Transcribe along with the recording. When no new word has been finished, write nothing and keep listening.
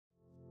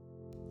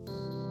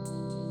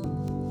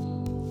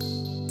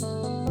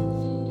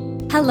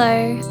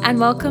Hello, and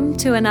welcome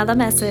to another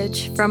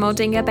message from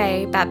Aldinga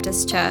Bay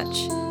Baptist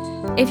Church.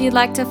 If you'd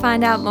like to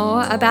find out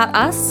more about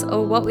us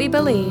or what we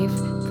believe,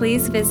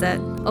 please visit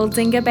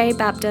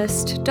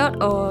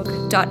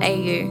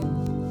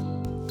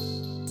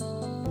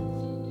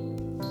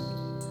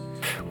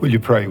aldingabaybaptist.org.au. Will you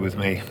pray with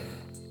me?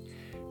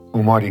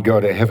 Almighty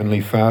God, our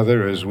Heavenly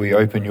Father, as we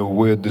open your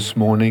word this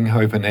morning,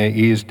 open our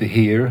ears to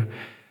hear,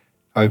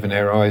 open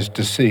our eyes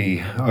to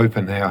see,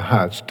 open our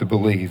hearts to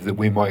believe, that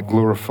we might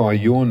glorify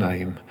your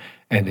name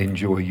and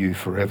enjoy you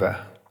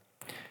forever.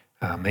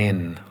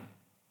 Amen.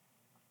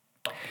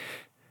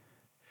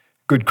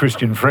 Good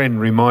Christian friend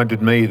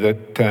reminded me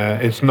that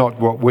it's not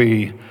what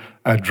we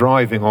are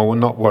driving or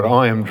not what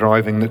I am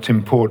driving that's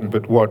important,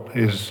 but what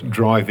is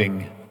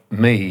driving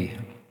me.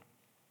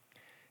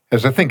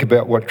 As I think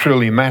about what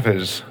truly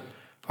matters,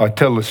 I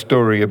tell the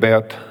story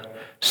about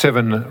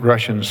 7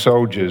 Russian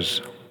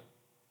soldiers.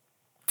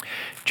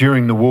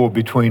 During the war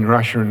between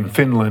Russia and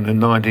Finland in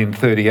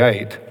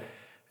 1938,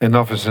 an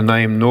officer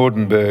named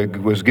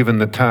Nordenberg was given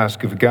the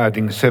task of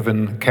guarding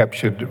 7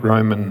 captured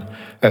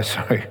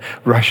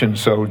Russian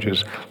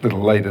soldiers, a little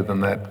later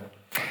than that,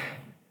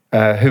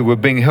 who were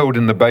being held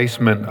in the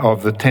basement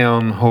of the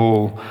town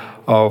hall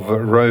of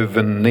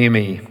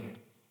Rovaniemi.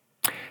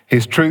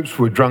 His troops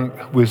were drunk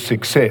with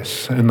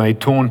success, and they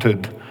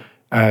taunted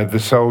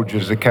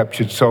the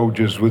captured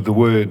soldiers, with the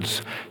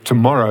words,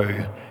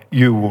 "Tomorrow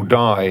you will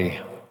die."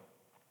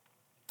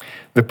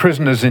 The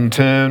prisoners in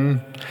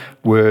turn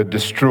were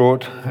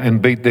distraught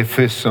and beat their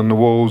fists on the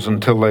walls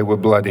until they were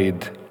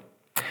bloodied.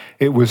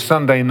 It was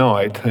Sunday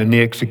night, and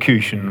the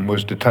execution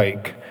was to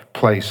take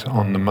place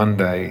on the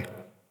Monday.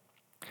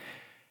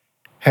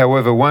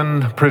 However,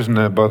 one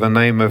prisoner by the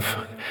name of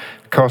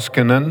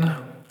Koskinen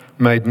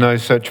made no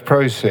such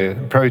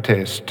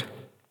protest.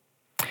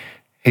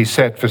 He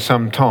sat for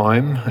some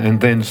time and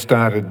then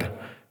started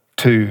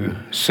to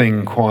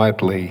sing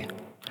quietly.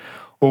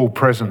 All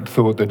present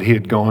thought that he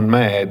had gone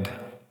mad,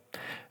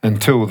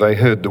 until they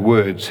heard the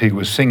words he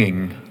was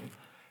singing: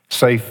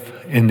 "Safe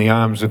in the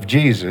arms of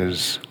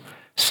Jesus,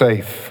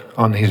 safe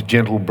on his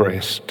gentle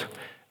breast,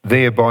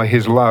 there by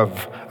his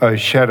love,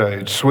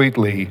 o'ershadowed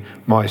sweetly,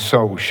 my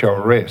soul shall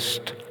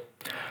rest.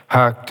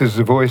 Hark, 'tis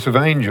the voice of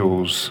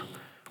angels,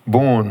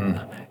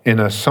 born in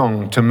a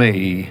song to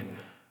me,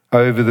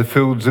 over the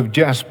fields of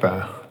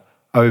jasper,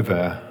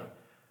 over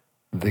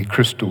the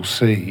crystal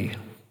sea."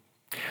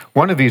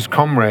 One of his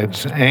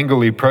comrades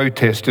angrily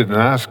protested and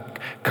asked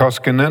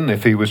Koskinen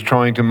if he was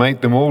trying to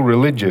make them all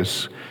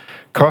religious.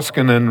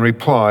 Koskinen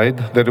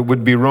replied that it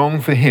would be wrong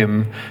for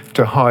him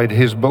to hide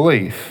his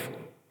belief.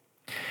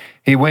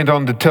 He went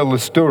on to tell the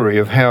story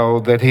of how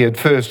that he had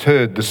first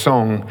heard the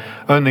song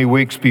only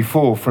weeks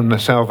before from the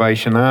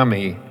Salvation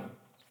Army,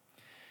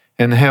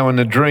 and how in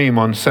a dream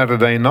on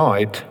Saturday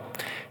night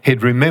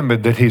he'd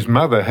remembered that his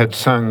mother had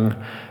sung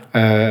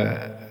and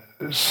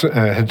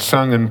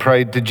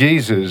prayed to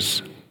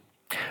Jesus.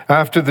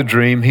 After the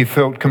dream, he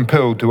felt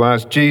compelled to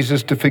ask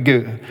Jesus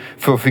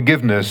for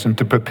forgiveness and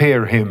to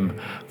prepare him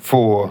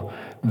for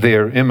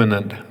their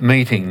imminent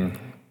meeting.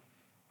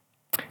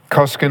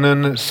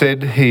 Koskinen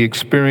said he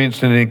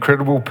experienced an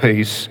incredible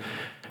peace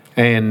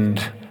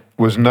and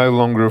was no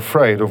longer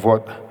afraid of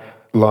what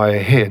lay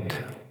ahead.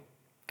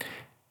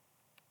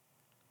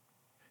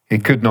 He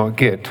could not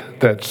get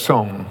that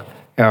song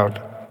out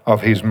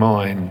of his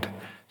mind,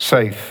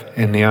 "Safe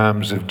in the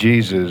arms of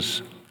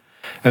Jesus."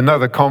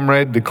 Another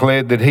comrade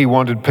declared that he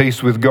wanted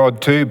peace with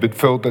God too, but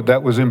felt that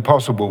that was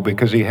impossible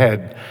because he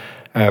had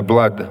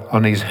blood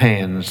on his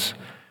hands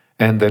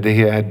and that he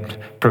had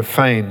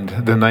profaned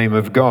the name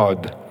of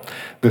God.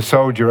 The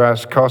soldier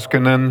asked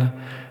Koskinen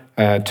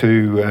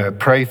to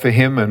pray for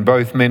him, and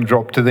both men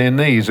dropped to their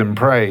knees and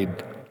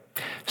prayed.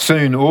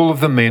 Soon all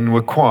of the men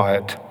were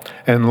quiet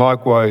and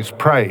likewise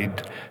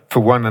prayed for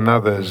one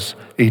another's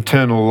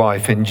eternal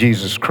life in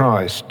Jesus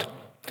Christ.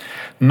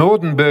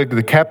 Nordenberg,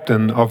 the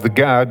captain of the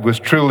guard, was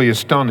truly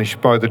astonished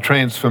by the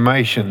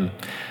transformation,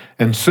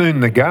 and soon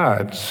the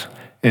guards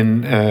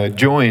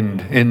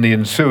joined in the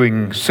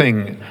ensuing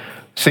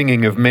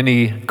singing of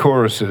many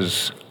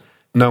choruses.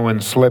 No one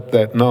slept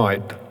that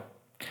night.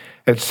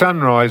 At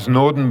sunrise,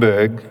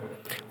 Nordenberg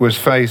was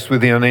faced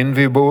with the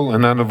unenviable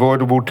and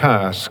unavoidable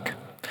task.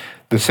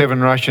 The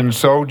 7 Russian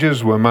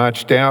soldiers were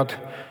marched out,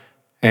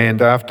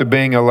 and after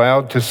being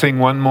allowed to sing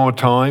one more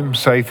time,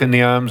 "Safe in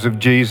the arms of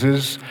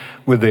Jesus,"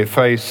 with their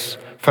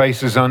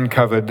faces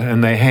uncovered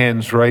and their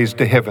hands raised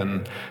to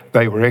heaven,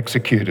 they were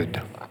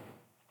executed.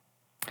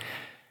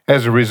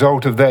 As a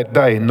result of that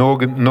day,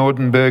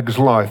 Nordenberg's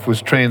life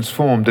was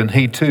transformed, and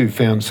he too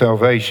found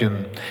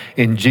salvation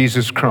in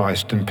Jesus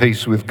Christ and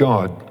peace with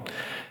God.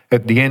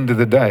 At the end of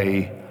the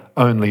day,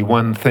 only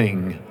one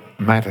thing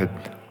mattered.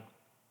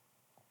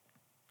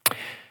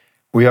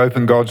 We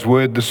open God's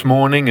Word this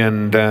morning,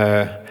 and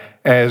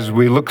as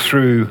we look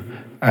through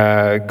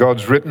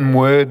God's written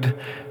Word,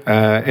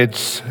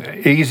 it's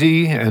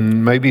easy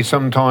and maybe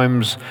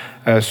sometimes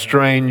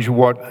strange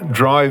what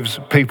drives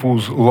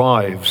people's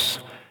lives,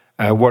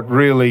 what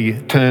really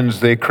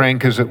turns their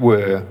crank, as it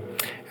were.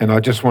 And I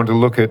just want to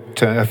look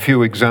at a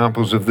few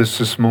examples of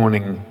this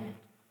morning.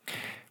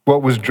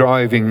 What was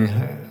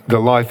driving the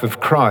life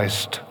of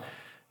Christ?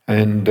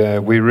 And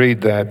we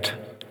read that,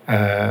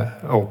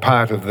 or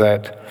part of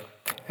that,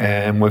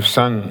 and we've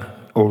sung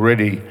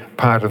already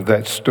part of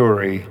that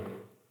story.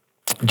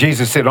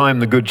 Jesus said, I am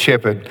the good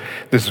shepherd.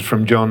 This is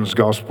from John's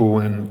Gospel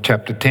in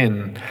chapter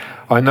 10.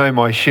 I know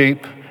my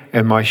sheep,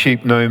 and my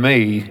sheep know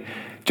me,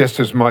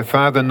 just as my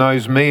Father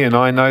knows me, and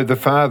I know the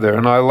Father,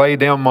 and I lay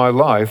down my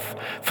life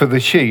for the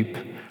sheep.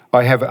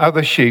 I have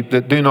other sheep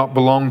that do not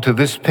belong to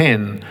this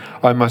pen.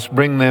 I must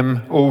bring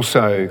them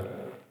also.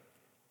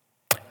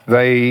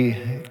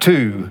 They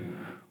too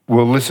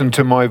will listen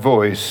to my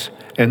voice,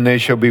 and there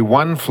shall be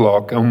one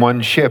flock and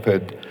one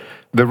shepherd.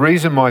 The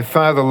reason my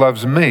Father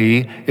loves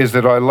me is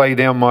that I lay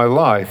down my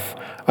life,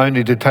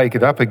 only to take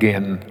it up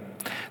again.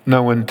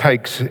 No one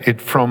takes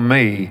it from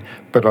me,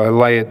 but I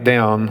lay it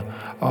down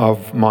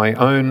of my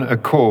own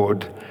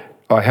accord.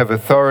 I have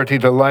authority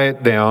to lay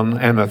it down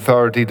and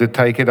authority to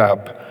take it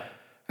up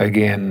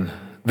again.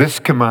 This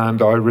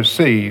command I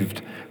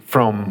received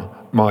from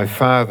my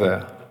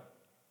Father.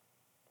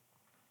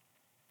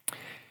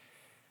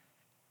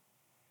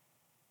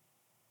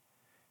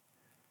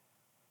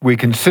 We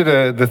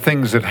consider the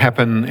things that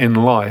happen in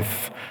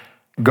life.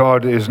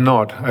 God is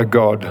not a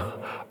God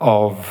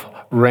of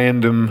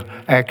random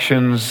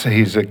actions.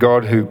 He's a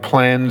God who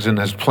plans and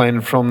has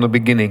planned from the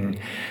beginning.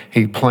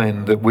 He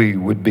planned that we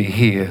would be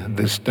here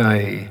this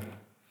day.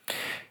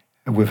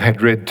 We've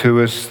had read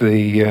to us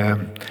the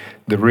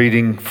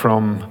reading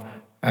from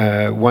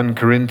 1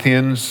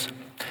 Corinthians,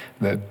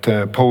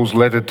 that Paul's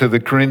letter to the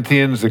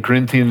Corinthians. The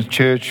Corinthian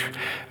church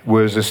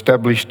was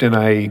established in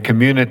a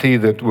community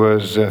that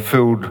was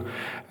filled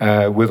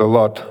with a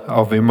lot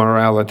of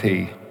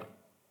immorality.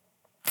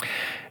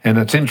 And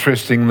it's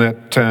interesting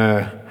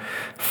that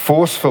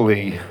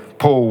forcefully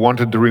Paul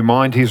wanted to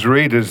remind his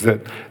readers that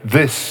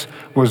this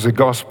was the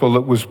gospel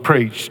that was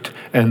preached,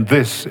 and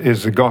this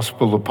is the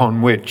gospel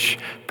upon which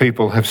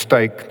people have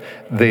staked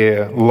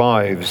their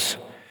lives.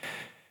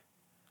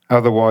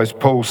 Otherwise,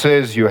 Paul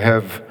says, you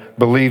have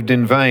believed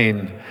in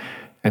vain.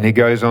 And he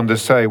goes on to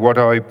say, what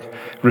I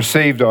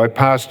received I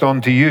passed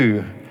on to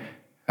you,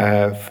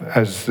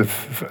 as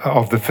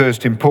of the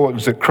first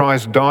importance, that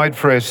Christ died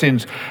for our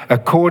sins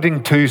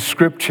according to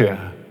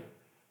Scripture,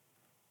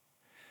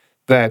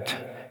 that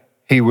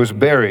he was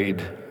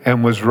buried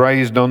and was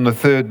raised on the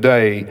third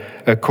day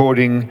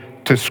according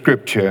to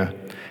Scripture.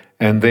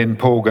 And then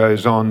Paul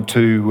goes on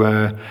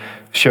to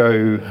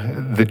show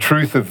the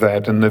truth of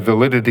that and the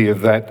validity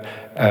of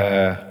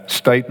that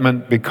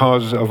statement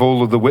because of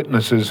all of the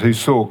witnesses who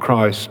saw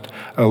Christ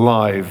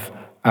alive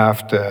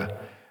after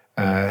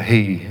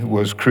he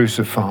was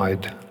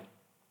crucified.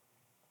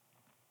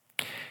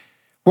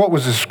 What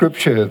was the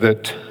scripture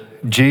that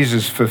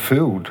Jesus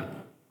fulfilled?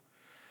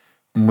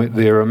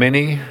 There are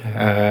many.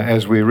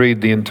 As we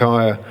read the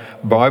entire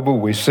Bible,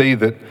 we see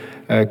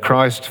that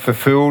Christ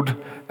fulfilled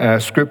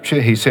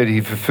scripture. He said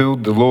he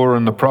fulfilled the law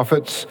and the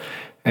prophets.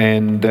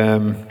 And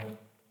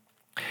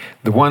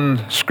the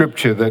one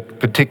scripture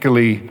that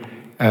particularly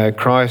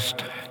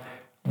Christ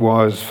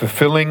was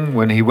fulfilling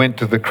when he went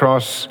to the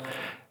cross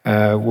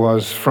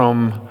was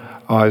from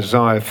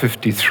Isaiah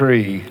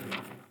 53.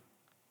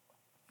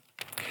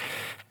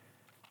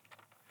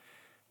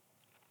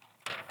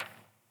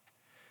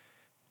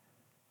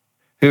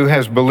 Who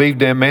has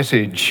believed our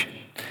message,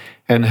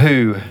 and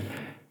who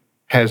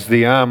has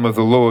the arm of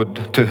the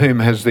Lord, to whom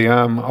has the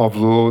arm of the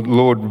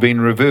Lord been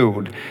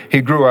revealed?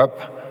 He grew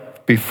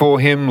up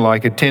before him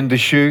like a tender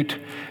shoot,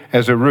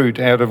 as a root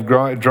out of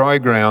dry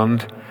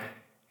ground.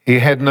 He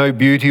had no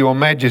beauty or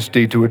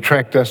majesty to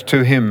attract us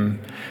to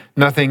him,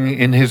 nothing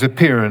in his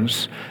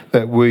appearance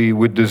that we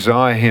would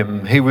desire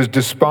him. He was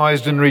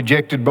despised and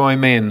rejected by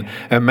men,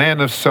 a man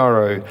of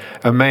sorrow,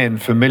 a man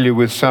familiar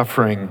with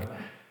suffering.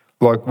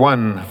 Like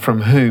one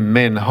from whom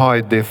men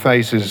hide their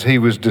faces, he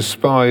was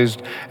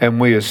despised, and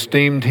we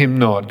esteemed him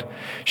not.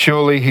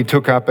 Surely he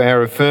took up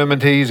our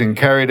infirmities and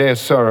carried our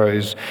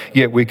sorrows,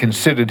 yet we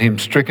considered him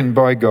stricken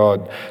by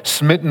God,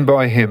 smitten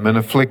by him and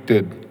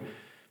afflicted.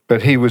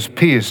 But he was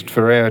pierced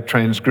for our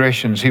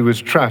transgressions, he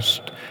was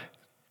crushed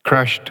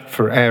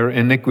for our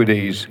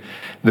iniquities.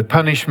 The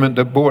punishment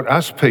that brought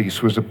us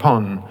peace was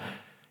upon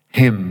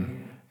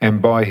him,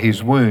 and by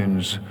his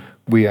wounds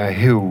we are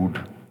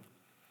healed.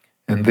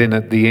 And then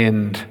at the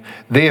end,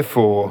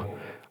 therefore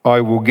I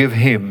will give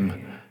him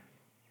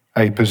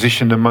a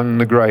position among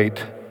the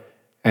great,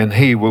 and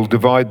he will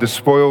divide the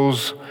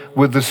spoils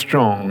with the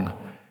strong,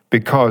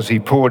 because he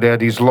poured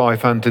out his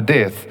life unto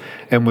death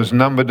and was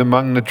numbered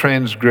among the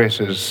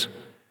transgressors.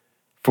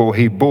 For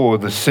he bore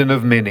the sin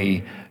of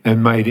many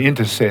and made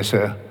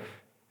intercession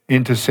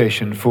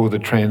for the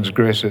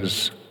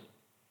transgressors.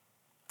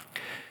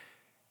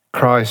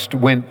 Christ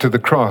went to the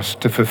cross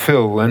to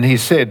fulfill, and he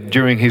said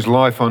during his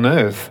life on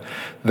earth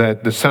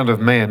that the Son of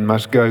Man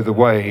must go the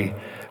way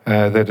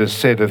that is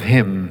said of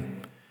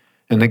him.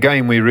 And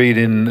again we read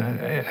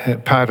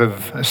in part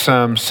of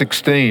Psalm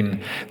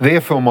 16,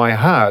 therefore my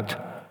heart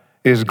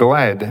is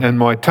glad, and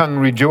my tongue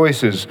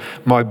rejoices.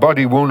 My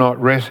body will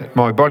not rest.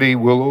 My body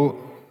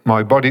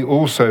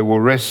also will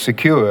rest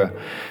secure,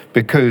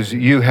 because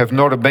you have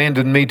not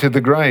abandoned me to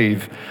the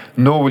grave,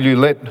 nor will you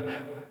let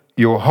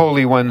your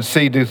Holy One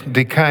see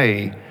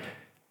decay.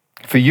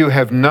 For you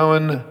have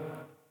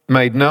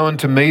made known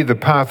to me the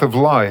path of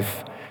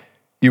life.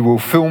 You will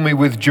fill me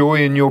with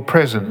joy in your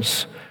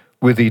presence,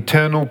 with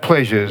eternal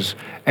pleasures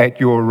at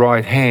your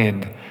right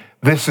hand.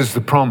 This is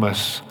the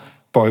promise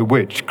by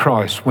which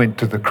Christ went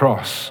to the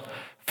cross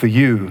for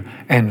you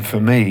and for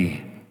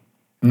me,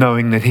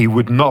 knowing that he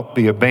would not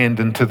be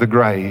abandoned to the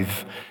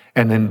grave.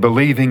 And in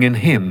believing in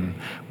him,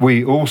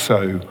 we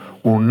also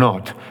will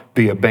not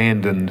be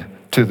abandoned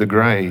to the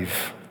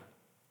grave.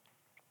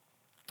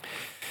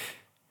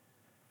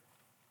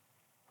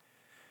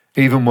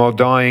 Even while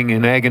dying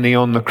in agony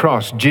on the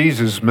cross,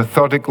 Jesus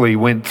methodically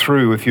went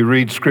through, if you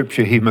read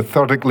Scripture, he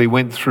methodically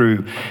went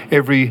through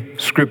every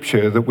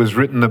Scripture that was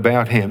written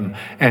about him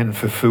and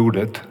fulfilled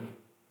it.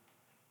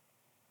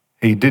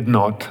 He did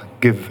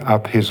not give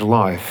up his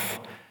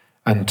life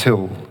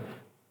until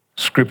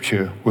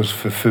Scripture was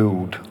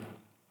fulfilled.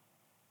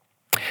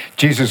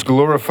 Jesus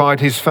glorified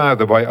his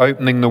Father by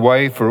opening the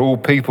way for all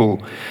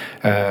people,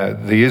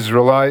 the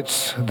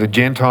Israelites, the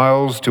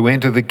Gentiles, to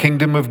enter the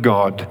kingdom of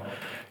God.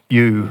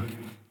 You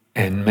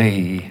and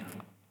me.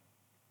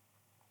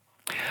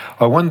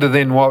 I wonder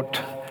then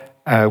what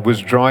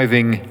was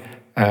driving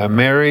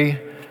Mary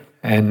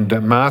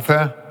and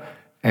Martha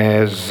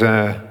as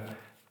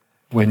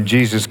when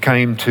Jesus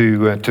came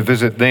to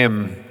visit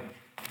them.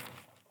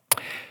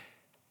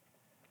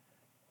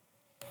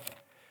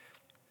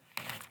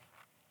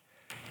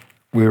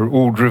 We're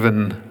all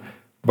driven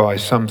by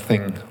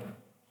something.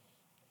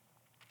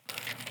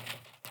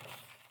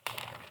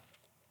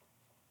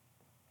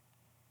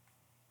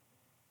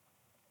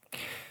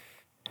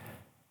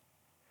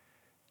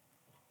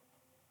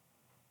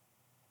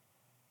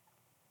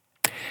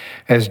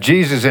 As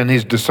Jesus and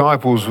his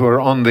disciples were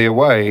on their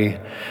way,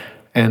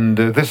 and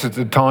this is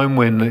the time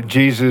when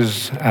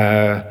Jesus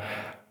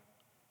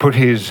put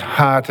his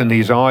heart and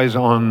his eyes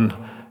on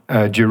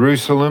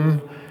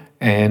Jerusalem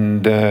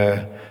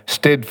and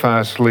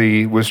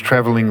steadfastly was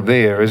traveling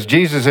there. As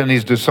Jesus and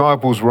his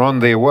disciples were on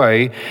their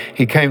way,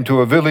 he came to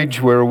a village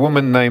where a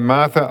woman named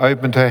Martha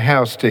opened her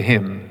house to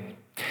him.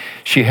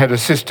 She had a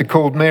sister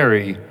called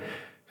Mary,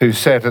 who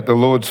sat at the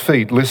Lord's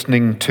feet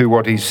listening to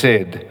what he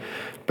said.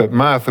 But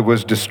Martha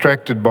was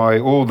distracted by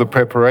all the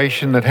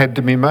preparation that had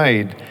to be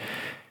made.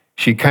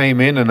 She came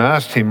in and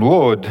asked him,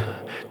 "Lord,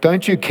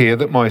 don't you care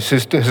that my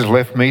sister has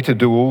left me to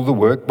do all the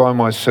work by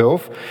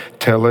myself?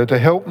 Tell her to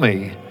help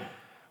me."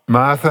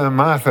 "Martha,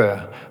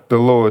 Martha," the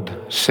Lord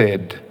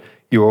said,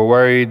 "you are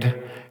worried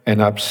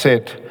and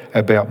upset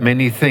about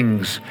many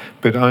things,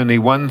 but only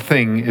one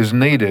thing is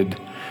needed.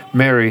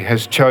 Mary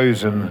has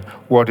chosen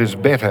what is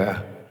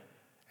better,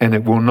 and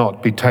it will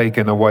not be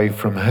taken away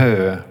from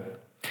her."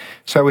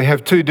 So we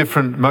have two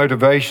different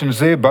motivations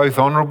there, both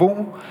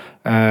honourable.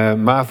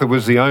 Martha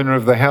was the owner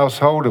of the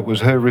household. It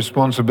was her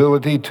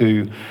responsibility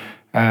to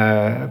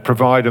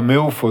provide a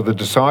meal for the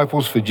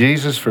disciples, for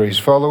Jesus, for his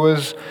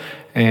followers.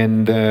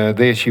 And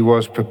there she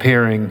was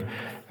preparing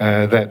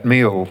that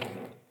meal.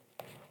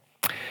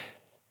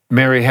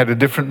 Mary had a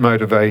different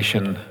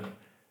motivation,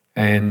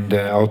 and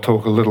I'll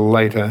talk a little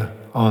later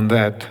on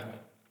that.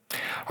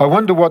 I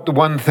wonder what the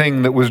one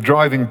thing that was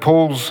driving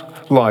Paul's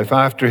life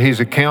after his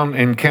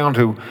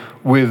encounter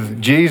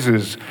with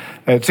Jesus.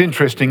 It's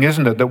interesting,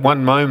 isn't it, that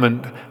one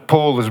moment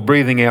Paul is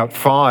breathing out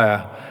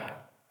fire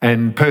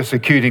and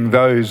persecuting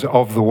those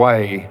of the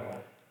way.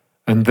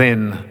 And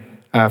then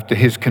after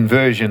his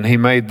conversion, he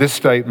made this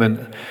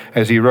statement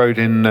as he wrote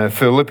in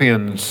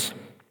Philippians.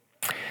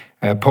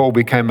 Paul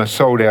became a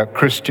sold-out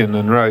Christian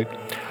and wrote,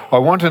 "I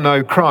want to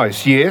know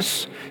Christ,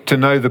 yes, to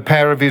know the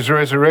power of his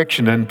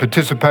resurrection and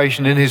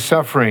participation in his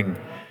suffering,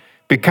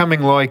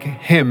 becoming like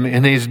him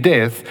in his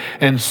death,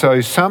 and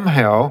so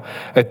somehow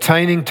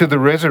attaining to the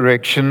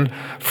resurrection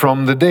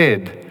from the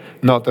dead.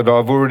 Not that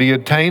I've already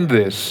attained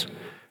this,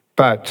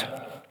 but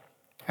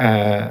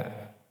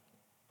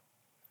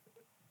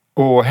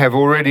or have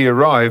already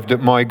arrived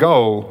at my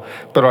goal,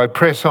 but I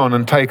press on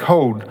and take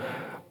hold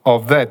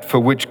of that for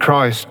which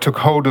Christ took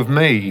hold of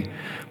me.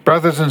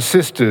 Brothers and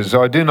sisters,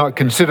 I do not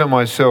consider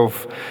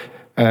myself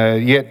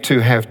yet to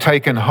have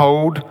taken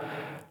hold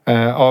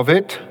of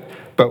it,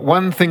 but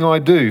one thing I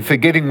do,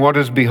 forgetting what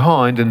is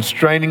behind and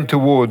straining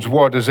towards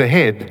what is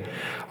ahead,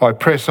 I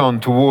press on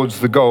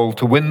towards the goal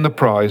to win the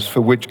prize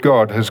for which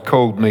God has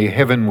called me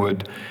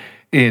heavenward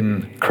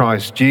in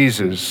Christ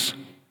Jesus."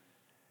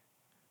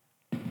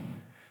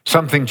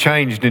 Something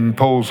changed in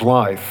Paul's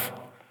life.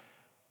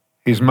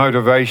 His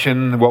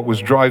motivation, what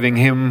was driving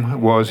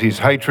him, was his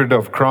hatred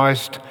of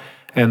Christ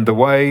and the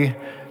way,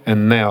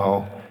 and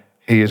now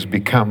he has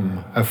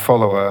become a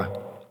follower.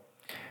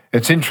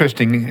 It's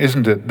interesting,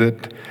 isn't it,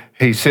 that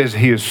he says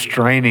he is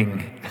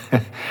straining.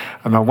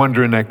 And I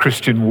wonder in our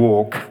Christian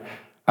walk,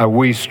 are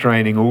we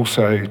straining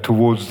also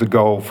towards the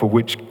goal for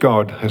which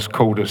God has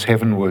called us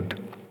heavenward?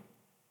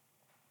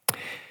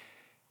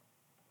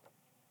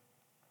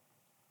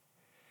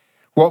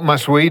 What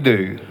must we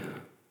do?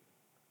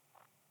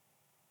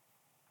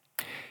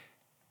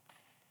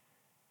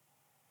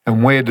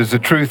 And where does the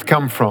truth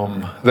come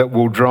from that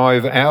will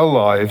drive our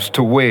lives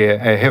to where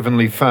our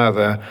Heavenly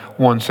Father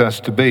wants us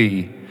to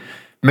be?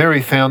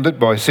 Mary found it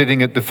by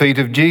sitting at the feet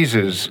of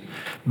Jesus.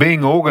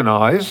 Being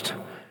organised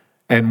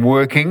and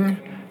working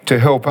to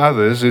help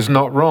others is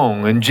not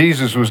wrong, and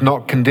Jesus was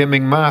not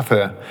condemning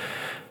Martha.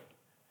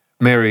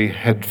 Mary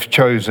had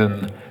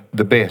chosen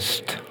the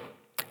best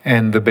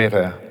and the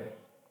better.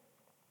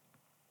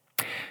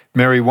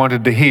 Mary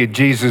wanted to hear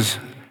Jesus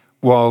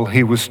while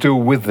he was still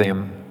with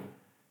them.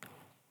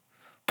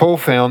 Paul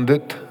found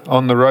it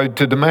on the road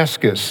to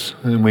Damascus,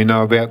 and we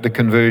know about the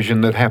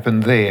conversion that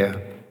happened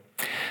there.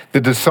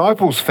 The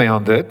disciples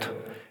found it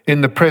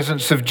in the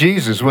presence of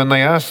Jesus when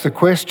they asked the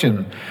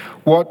question,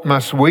 what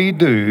must we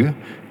do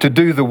to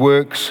do the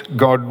works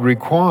God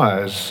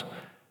requires?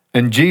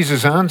 And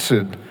Jesus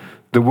answered,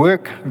 the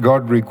work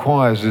God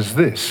requires is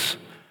this,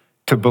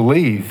 to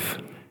believe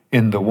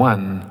in the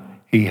one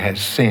he has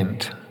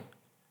sent.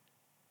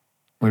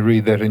 We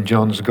read that in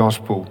John's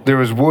Gospel.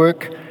 There is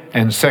work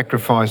and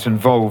sacrifice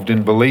involved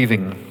in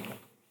believing.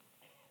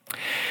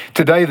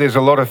 Today there's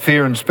a lot of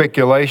fear and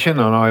speculation,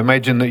 and I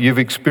imagine that you've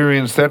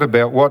experienced that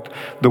about what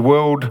the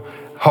world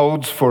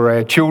holds for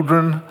our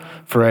children,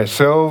 for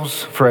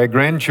ourselves, for our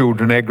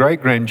grandchildren, our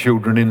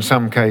great-grandchildren in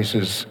some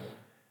cases.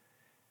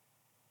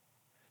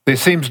 There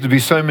seems to be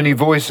so many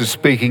voices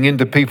speaking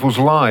into people's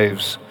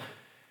lives.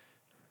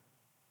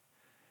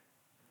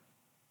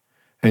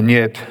 And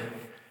yet,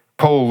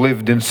 Paul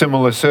lived in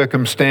similar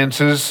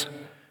circumstances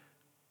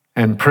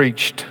and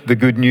preached the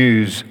good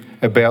news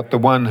about the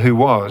one who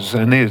was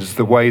and is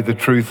the way, the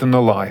truth, and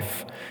the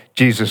life,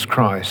 Jesus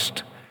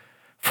Christ.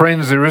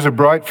 Friends, there is a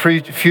bright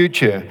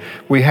future.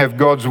 We have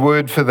God's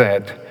word for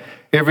that.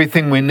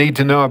 Everything we need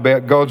to know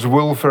about God's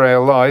will for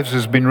our lives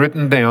has been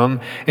written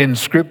down in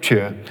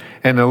Scripture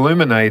and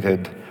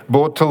illuminated,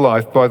 brought to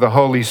life by the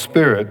Holy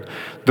Spirit.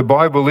 The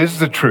Bible is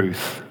the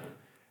truth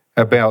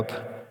about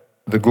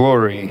the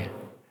glory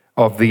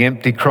of the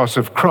empty cross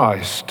of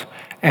Christ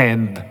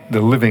and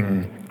the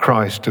living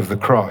Christ of the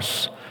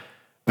cross.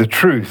 The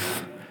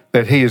truth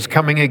that he is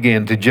coming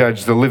again to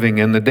judge the living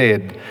and the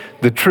dead.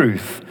 The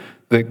truth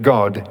that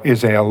God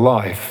is our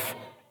life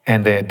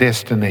and our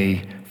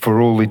destiny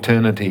for all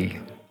eternity.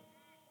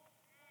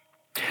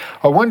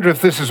 I wonder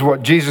if this is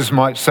what Jesus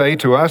might say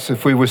to us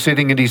if we were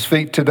sitting at his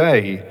feet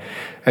today,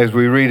 as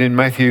we read in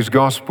Matthew's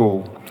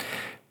Gospel.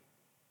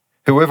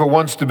 Whoever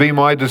wants to be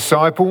my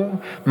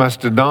disciple must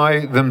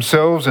deny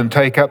themselves and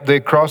take up their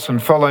cross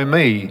and follow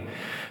me.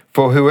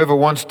 For whoever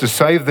wants to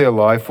save their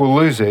life will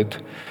lose it,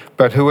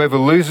 but whoever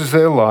loses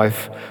their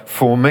life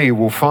for me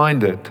will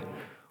find it.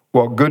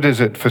 What good is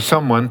it for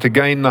someone to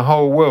gain the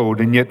whole world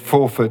and yet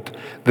forfeit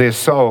their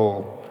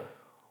soul?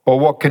 Or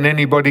what can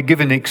anybody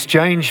give in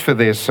exchange for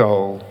their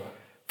soul?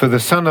 For the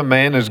Son of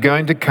Man is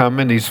going to come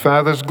in his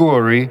Father's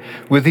glory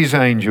with his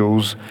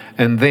angels,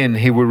 and then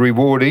he will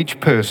reward each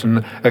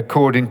person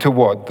according to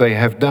what they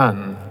have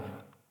done.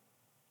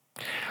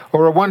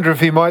 Or I wonder if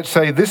he might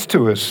say this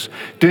to us,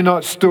 do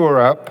not store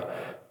up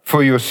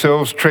for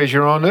yourselves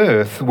treasure on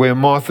earth, where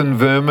moth and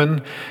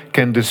vermin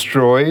can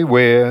destroy,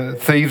 where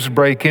thieves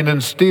break in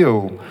and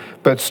steal,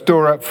 but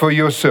store up for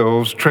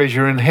yourselves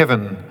treasure in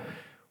heaven,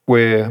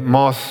 where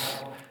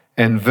moth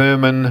and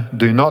vermin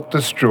do not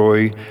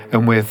destroy,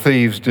 and where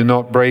thieves do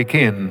not break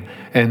in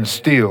and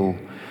steal.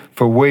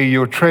 For where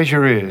your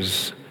treasure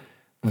is,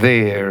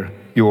 there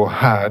your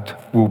heart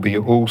will be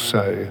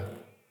also.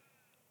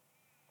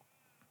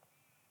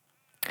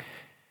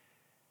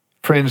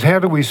 Friends, how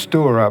do we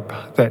store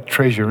up that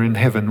treasure in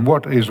heaven?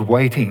 What is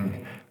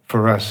waiting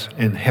for us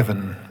in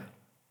heaven?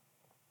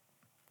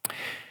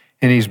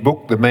 In his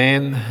book,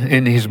 Man,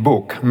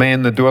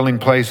 the Dwelling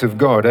Place of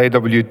God,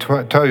 A.W.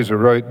 Tozer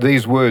wrote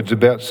these words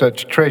about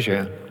such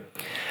treasure.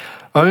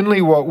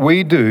 Only what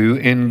we do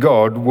in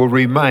God will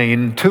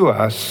remain to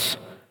us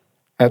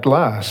at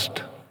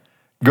last.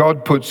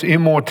 God puts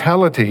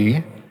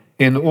immortality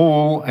in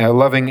all our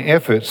loving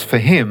efforts for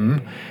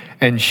him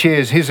and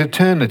shares his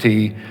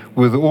eternity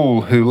with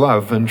all who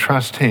love and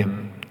trust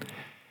him.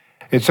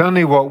 It's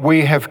only what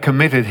we have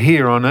committed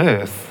here on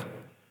earth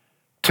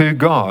to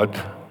God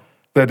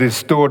that is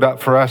stored up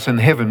for us in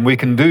heaven. We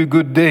can do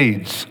good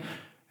deeds,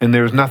 and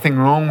there is nothing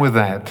wrong with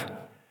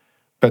that,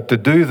 but to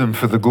do them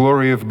for the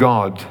glory of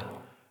God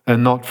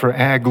and not for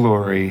our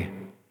glory,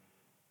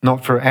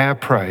 not for our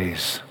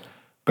praise,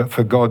 but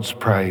for God's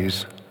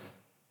praise.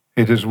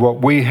 It is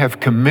what we have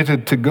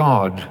committed to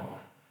God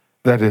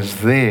that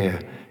is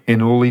there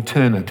in all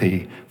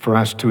eternity for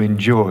us to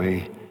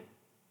enjoy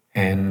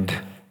and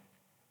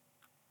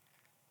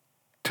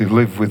to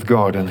live with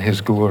God in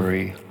his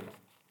glory.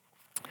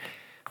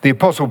 The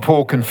Apostle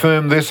Paul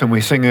confirmed this, and we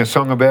sing a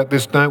song about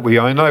this, don't we?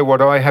 I know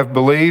what I have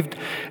believed,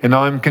 and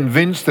I am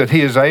convinced that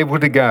he is able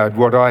to guard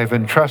what I have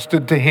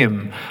entrusted to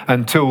him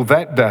until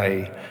that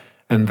day.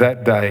 And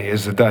that day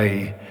is the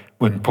day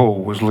when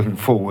Paul was looking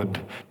forward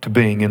to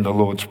being in the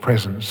Lord's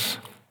presence.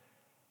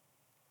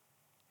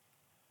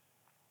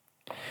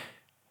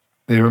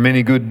 There are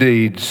many good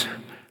deeds,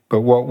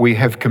 but what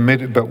have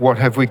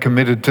we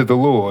committed to the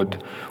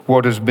Lord?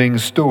 What is being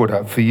stored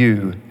up for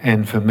you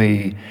and for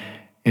me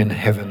in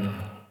heaven?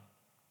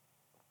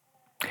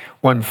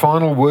 One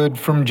final word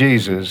from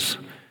Jesus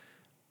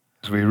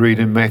as we read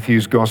in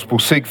Matthew's Gospel: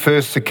 seek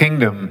first the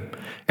kingdom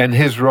and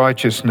his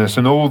righteousness,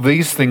 and all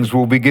these things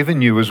will be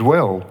given you as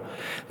well.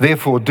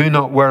 Therefore, do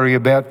not worry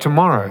about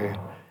tomorrow,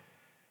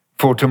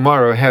 for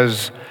tomorrow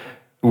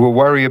will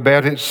worry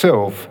about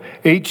itself.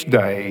 Each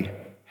day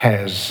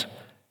has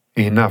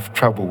enough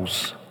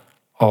troubles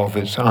of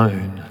its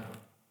own.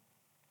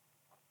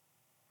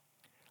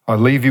 I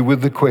leave you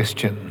with the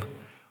question: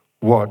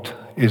 what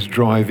is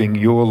driving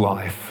your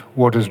life?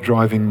 What is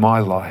driving my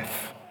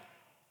life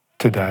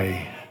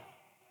today?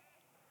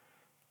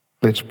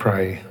 Let's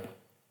pray.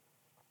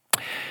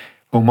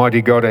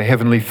 Almighty God, our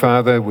Heavenly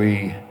Father,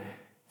 we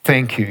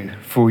thank you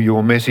for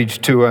your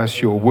message to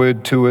us, your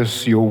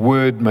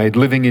word made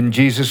living in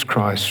Jesus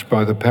Christ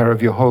by the power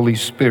of your Holy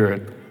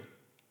Spirit.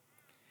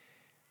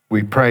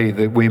 We pray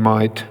that we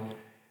might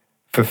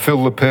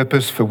fulfill the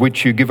purpose for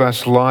which you give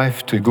us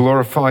life, to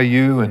glorify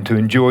you and to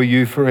enjoy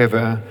you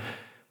forever.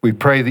 We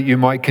pray that you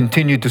might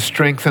continue to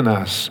strengthen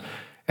us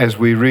as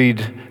we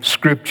read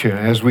Scripture,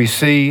 as we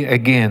see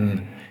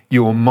again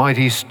your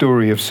mighty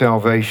story of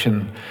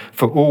salvation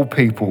for all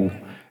people,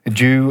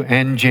 Jew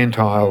and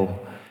Gentile.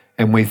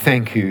 And we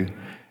thank you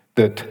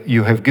that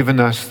you have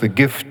given us the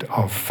gift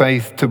of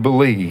faith to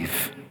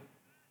believe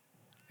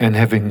and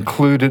have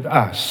included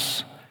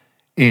us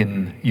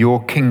in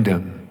your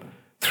kingdom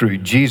through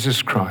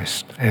Jesus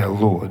Christ our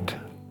Lord.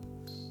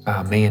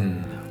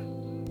 Amen.